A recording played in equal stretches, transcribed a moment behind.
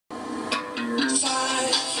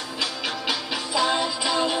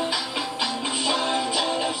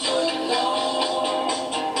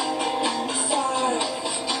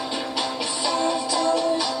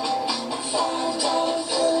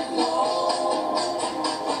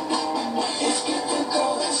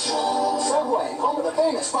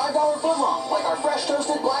$5 footlong, like our fresh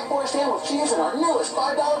toasted black forest ham with cheese and our newest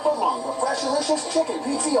 $5 footlong, the fresh delicious chicken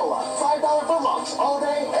pizziola. $5 footlongs, all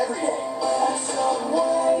day, every day. That's the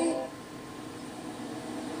way.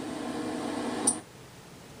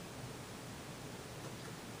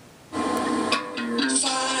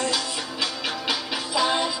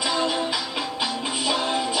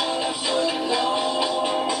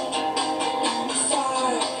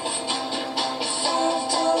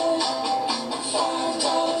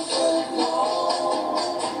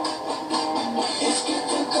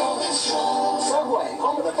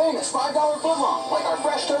 $5 footlong, like our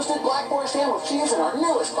fresh toasted black forest ham with cheese and our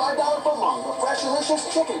newest $5 footlong, the fresh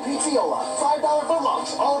delicious chicken pizziola. $5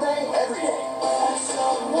 footlongs, all day, every day. That's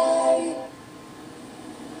the way.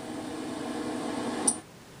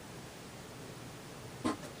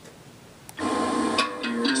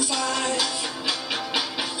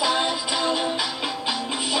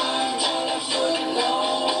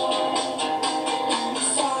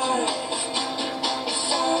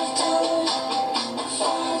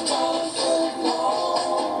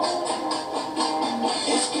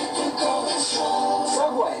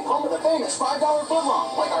 $5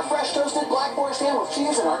 footlong, like our fresh toasted black forest ham with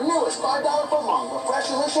cheese and our newest $5 footlong, the fresh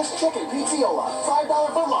delicious chicken pizziola. $5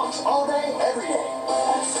 footlongs, all day, every day.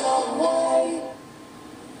 That's the way.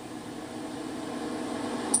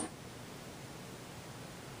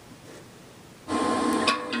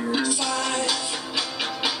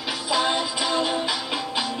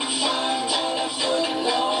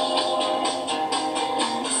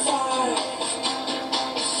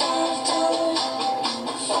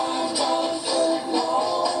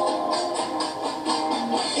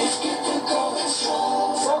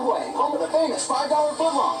 $5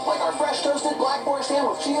 footlong, like our fresh toasted black forest ham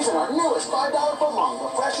with cheese and our newest $5 footlong, the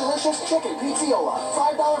fresh delicious chicken pizziola.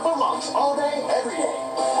 $5 footlongs, all day, every day.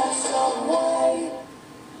 That's the way.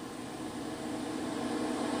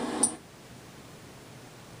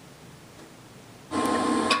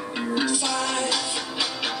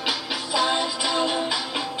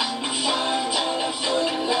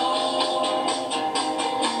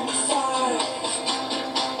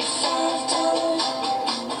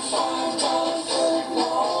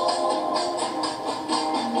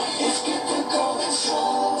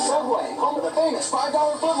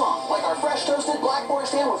 $5 footlong, like our fresh toasted black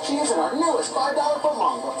forest ham with cheese and our newest $5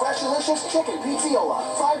 footlong, the fresh delicious chicken pizziola.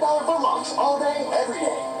 $5 footlongs, all day, every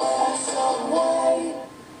day. That's the way.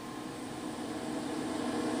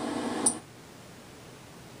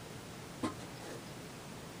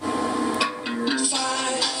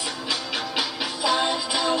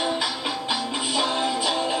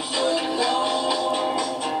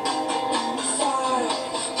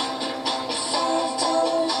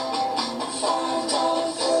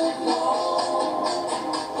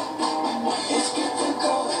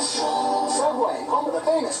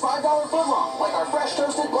 $5 footlong, like our fresh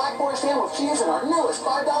toasted black forest ham with cheese and our newest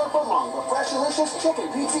 $5 footlong, the fresh delicious chicken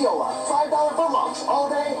pizziola. $5 footlongs, all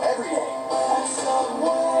day, every day. That's the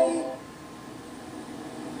way.